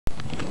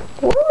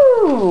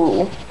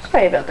Woo!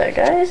 Sorry about that,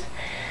 guys.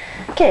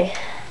 Okay.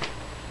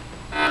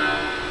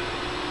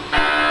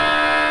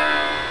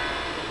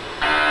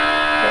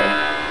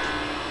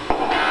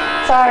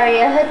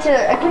 Sorry,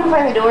 I couldn't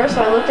find the door,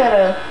 so I looked at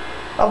a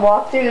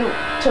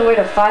walkthrough to where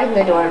to find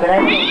the door, but I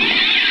don't.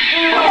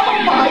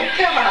 Oh my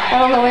god! I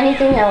don't know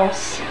anything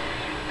else.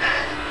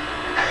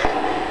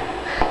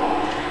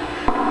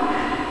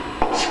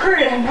 Screw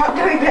it, I'm not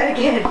doing that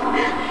again.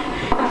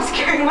 I'm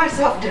scaring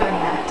myself doing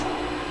that.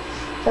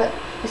 But,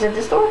 is it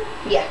this door?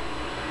 Yeah.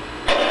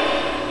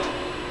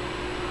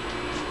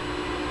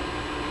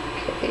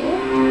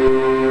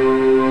 Okay.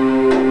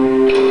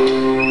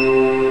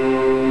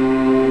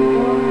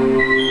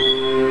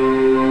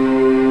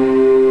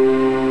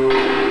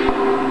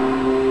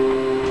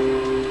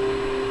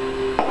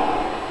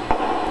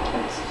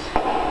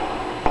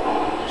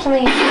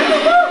 Something.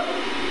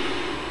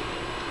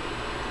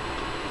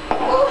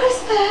 What was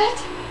that?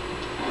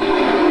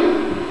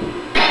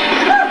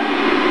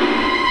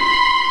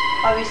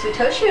 Obviously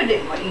Toshio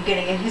didn't want you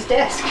getting in his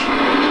desk.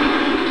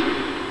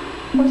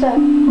 What's that?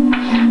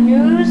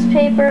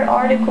 Newspaper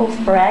article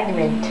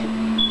fragment.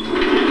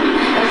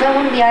 Is that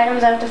one of the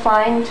items I have to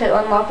find to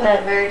unlock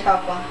that? The very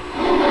top one.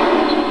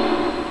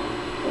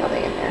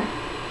 Nothing in there.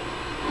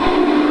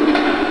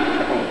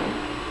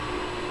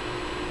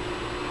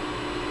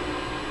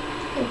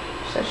 Okay.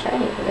 So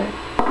shiny over there.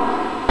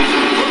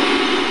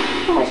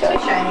 Oh my There's two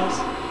god. shinies.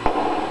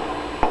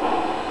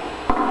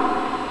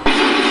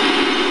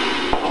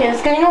 Okay,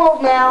 it's getting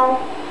old now.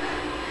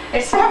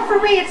 It's not for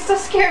me, it's still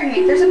scaring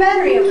me. There's a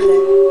battery over there.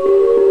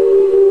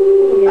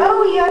 Yeah.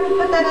 Oh, you have to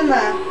put that in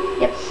the...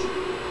 Yep.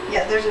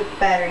 Yeah, there's a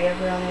battery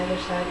over on the other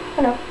side.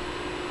 I know.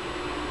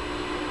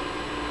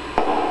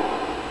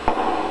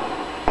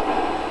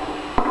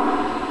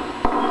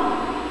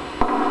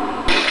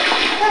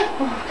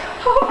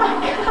 Oh my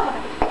god!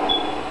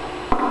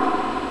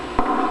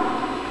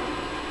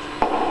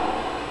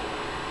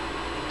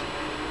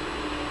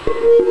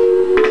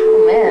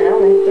 Oh man, I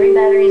only have 3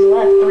 batteries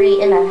left.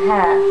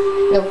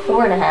 3.5. No,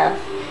 4.5.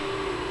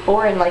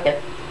 4 and like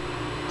a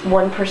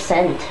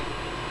 1%.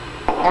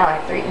 Now I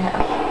have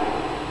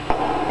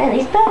 3.5. Man,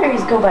 these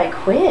batteries go by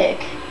quick.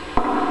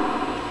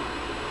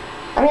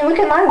 I mean, look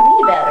at my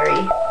Wii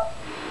battery.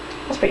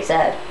 That's pretty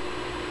sad.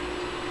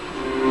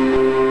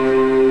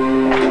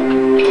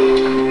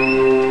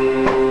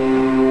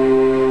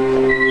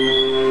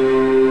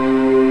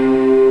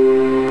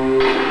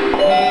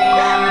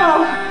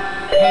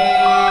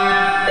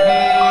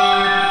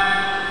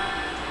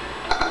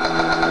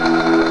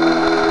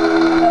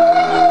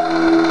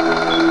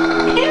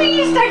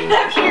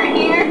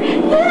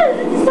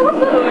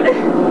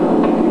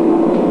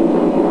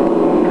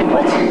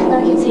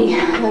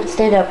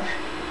 Stand up.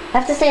 I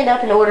have to stand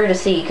up in order to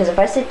see, because if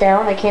I sit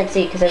down, I can't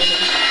see, because it's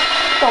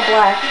all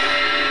black.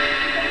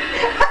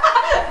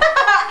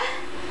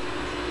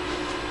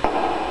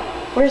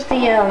 Where's the,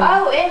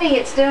 Oh, Emmy,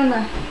 it's doing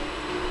the...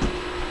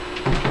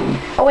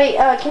 Oh, wait,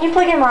 can you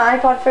plug in my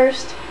iPod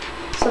first?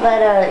 So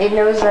that, it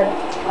knows that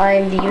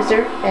I'm the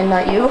user, and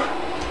not you?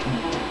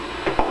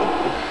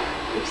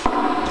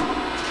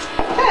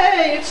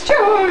 Hey, it's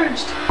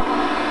charged!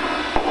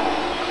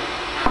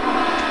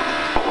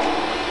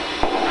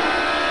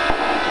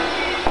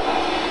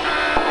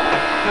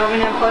 You want me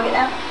to unplug it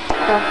now?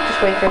 No, just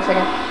wait for a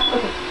second.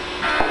 Okay.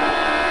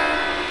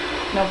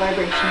 No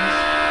vibrations.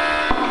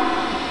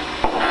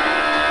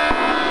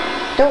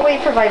 Don't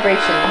wait for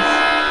vibrations.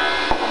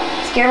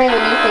 Scare me when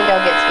you think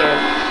I'll get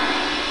scared.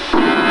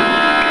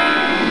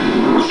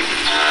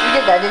 You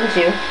did that, didn't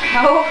you?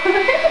 Oh.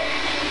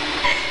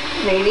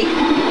 Maybe.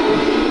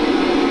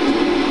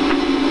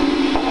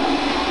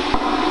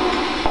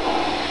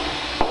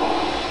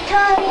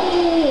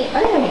 Tommy!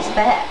 I think he's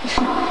fat.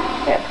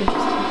 Yeah, Pooch's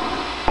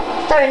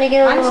too. Starting to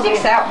get a Mine little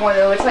sticks bit. out more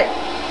though. It's like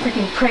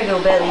freaking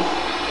Prego belly.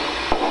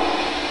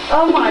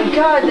 Oh my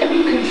god, that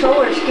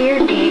controller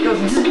scared me. It goes.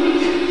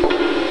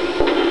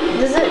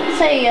 Does it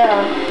say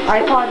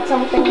iPod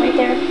something right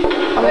there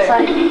on the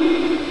side?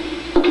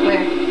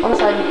 Where? On the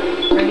side,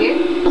 Right here?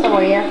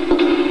 somewhere, yeah.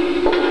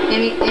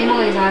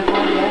 Emily's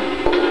iPod, yeah.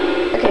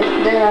 Okay,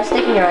 then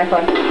stick in your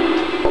iPod.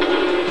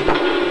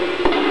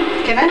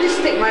 Can I just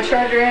stick my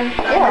charger in?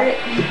 Yeah.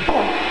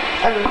 Yeah.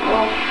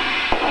 Well,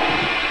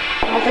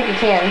 I don't think you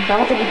can. I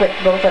don't think you put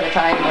both at a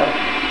time, but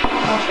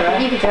I'll try.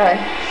 you can try.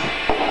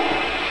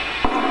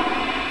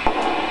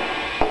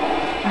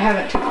 I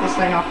haven't took this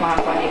thing off my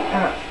iPhone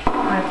yet.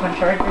 iPhone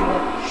charger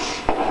yet.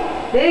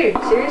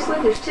 Dude, seriously?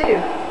 There's 2.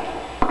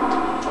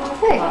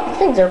 Hey, this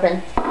thing's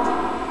open.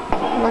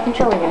 I'm not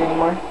controlling it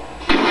anymore.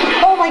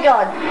 Oh my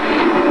god!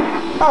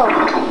 Oh.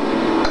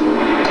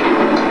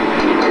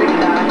 You're gonna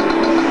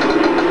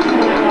die.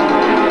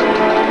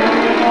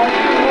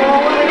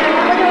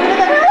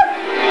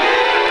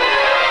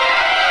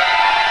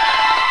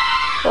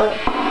 What?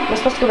 Am I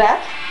supposed to go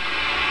back?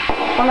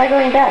 Why am I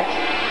going back?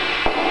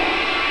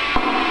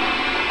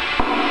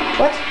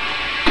 What?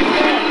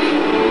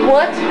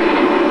 What?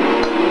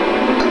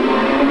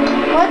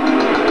 What?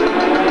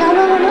 No,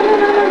 no, no, no, no,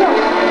 no, no, no.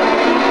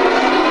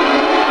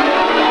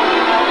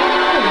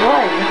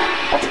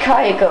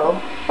 Kayako.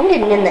 I'm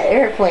getting in the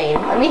airplane.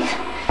 I mean,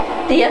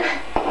 the,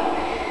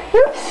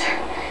 oops,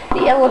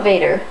 the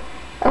elevator.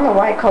 I don't know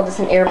why I called this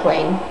an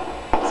airplane.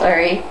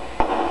 Sorry.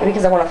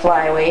 Because I want to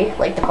fly away,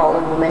 like the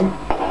fallen woman.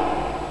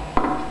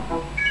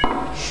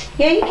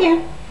 Yeah, you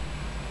can.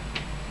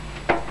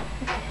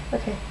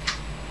 Okay.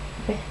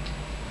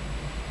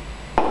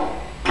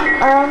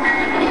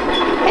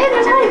 Man,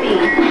 there's Ivy.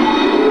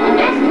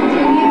 Let's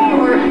continue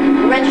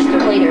or register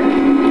later.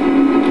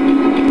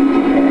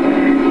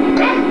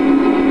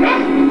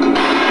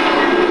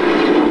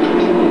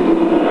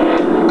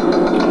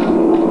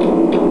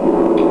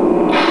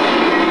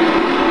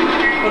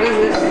 What is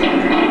this?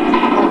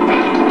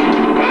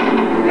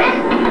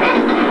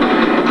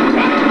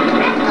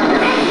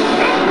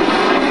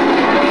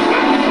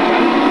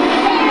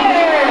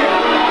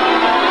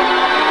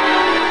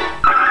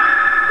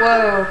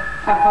 Whoa,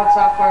 iPod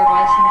software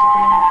license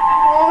agreement.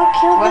 Oh,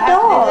 kill What the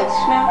happened to dog. this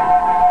now?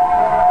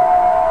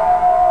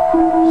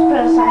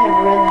 Suppose I have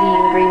read the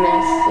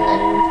agreements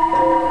and then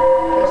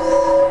just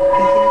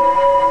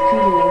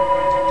continue.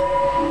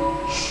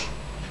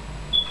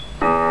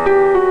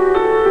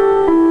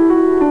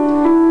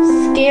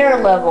 Scare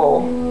level.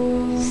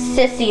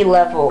 Sissy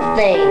level.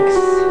 Thanks.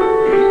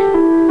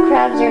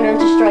 Crabs are known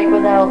to strike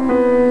without...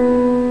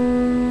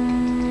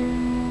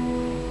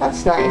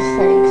 That's nice,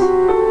 thanks.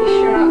 Be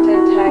sure not to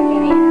attack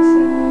any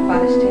innocent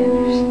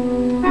bystanders.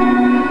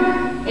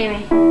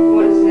 Amy,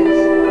 what is this?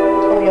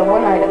 Oh, we got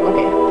one item,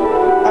 okay.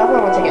 Hold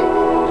on one second.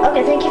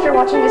 Okay, thank you for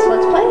watching this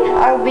Let's Play.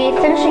 I'll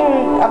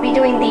be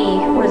doing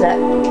the, what is that?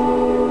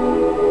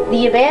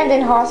 The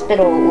abandoned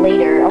hospital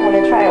later. I want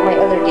to try out my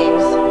other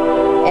games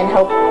and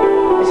help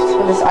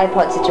with this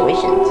iPod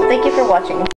situation. So thank you for watching.